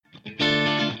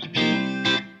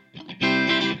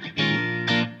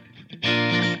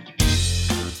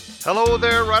Hello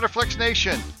there, Riderflex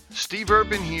Nation. Steve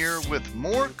Urban here with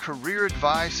more career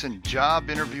advice and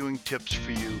job interviewing tips for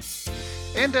you.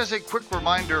 And as a quick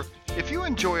reminder, if you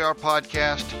enjoy our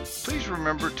podcast, please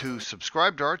remember to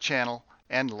subscribe to our channel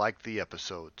and like the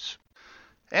episodes.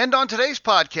 And on today's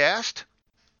podcast,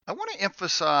 I want to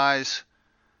emphasize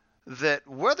that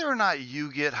whether or not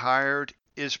you get hired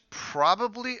is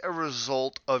probably a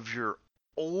result of your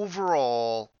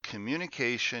overall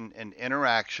communication and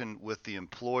interaction with the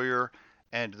employer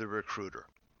and the recruiter.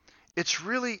 It's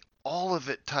really all of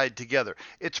it tied together.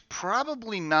 It's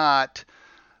probably not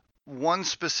one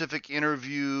specific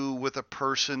interview with a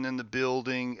person in the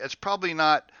building. It's probably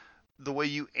not the way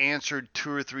you answered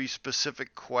 2 or 3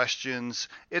 specific questions.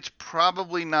 It's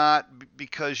probably not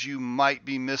because you might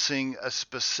be missing a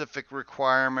specific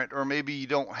requirement, or maybe you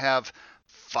don't have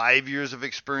 5 years of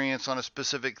experience on a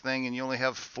specific thing and you only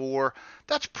have 4.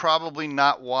 That's probably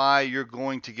not why you're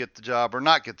going to get the job or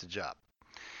not get the job.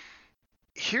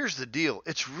 Here's the deal.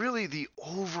 It's really the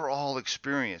overall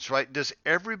experience, right? Does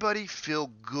everybody feel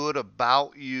good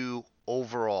about you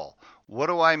overall? What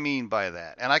do I mean by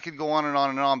that? And I could go on and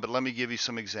on and on, but let me give you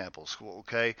some examples,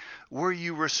 okay? Were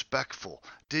you respectful?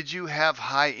 Did you have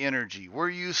high energy? Were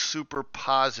you super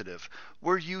positive?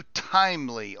 Were you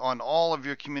timely on all of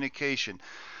your communication?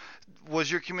 Was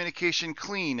your communication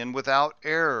clean and without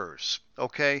errors?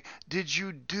 Okay? Did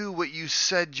you do what you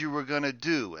said you were going to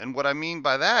do? And what I mean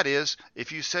by that is,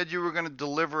 if you said you were going to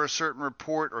deliver a certain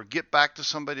report or get back to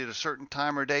somebody at a certain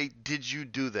time or day, did you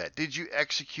do that? Did you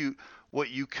execute what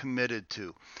you committed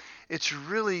to? It's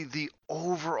really the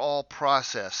overall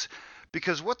process,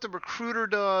 because what the recruiter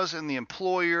does and the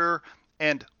employer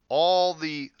and all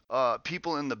the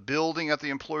people in the building at the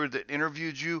employer that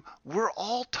interviewed you, we're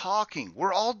all talking.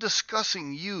 We're all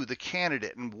discussing you, the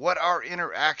candidate, and what our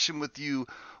interaction with you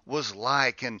was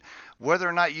like, and whether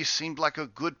or not you seemed like a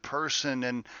good person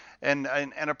and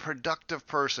a productive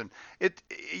person. It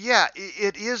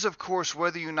is, of course,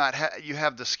 whether you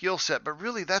have the skill set, but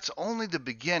really that's only the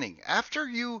beginning. After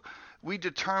we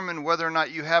determine whether or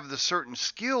not you have the certain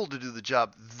skill to do the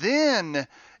job, then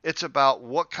it's about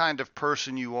what kind of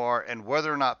person you are and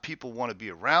whether or not people want to be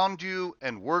around you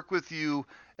and work with you,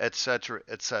 etc.,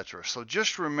 etc. So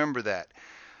just remember that.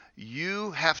 You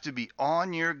have to be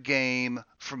on your game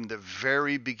from the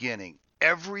very beginning.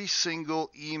 Every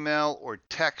single email or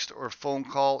text or phone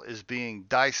call is being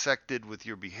dissected with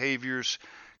your behaviors.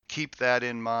 Keep that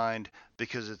in mind,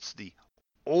 because it's the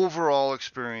overall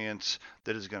experience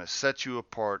that is going to set you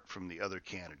apart from the other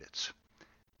candidates.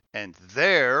 And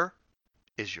there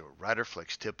is your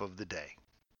Riderflex tip of the day.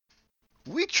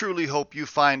 We truly hope you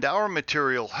find our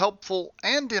material helpful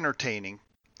and entertaining.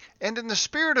 And in the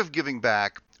spirit of giving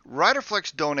back,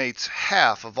 Riderflex donates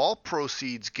half of all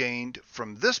proceeds gained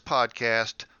from this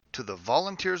podcast to the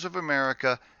Volunteers of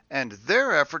America and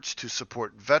their efforts to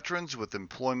support veterans with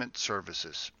employment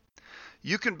services.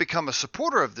 You can become a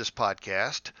supporter of this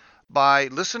podcast by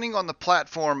listening on the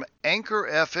platform Anchor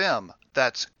FM.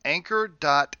 That's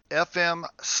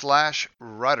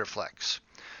anchor.fm/Riderflex.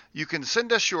 You can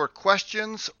send us your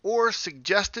questions or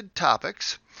suggested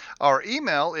topics. Our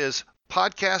email is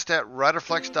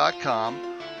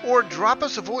podcast@riderflex.com, or drop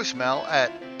us a voicemail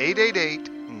at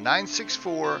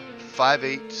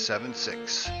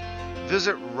 888-964-5876.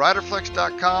 Visit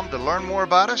riderflex.com to learn more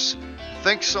about us.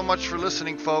 Thanks so much for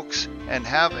listening, folks, and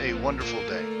have a wonderful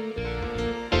day.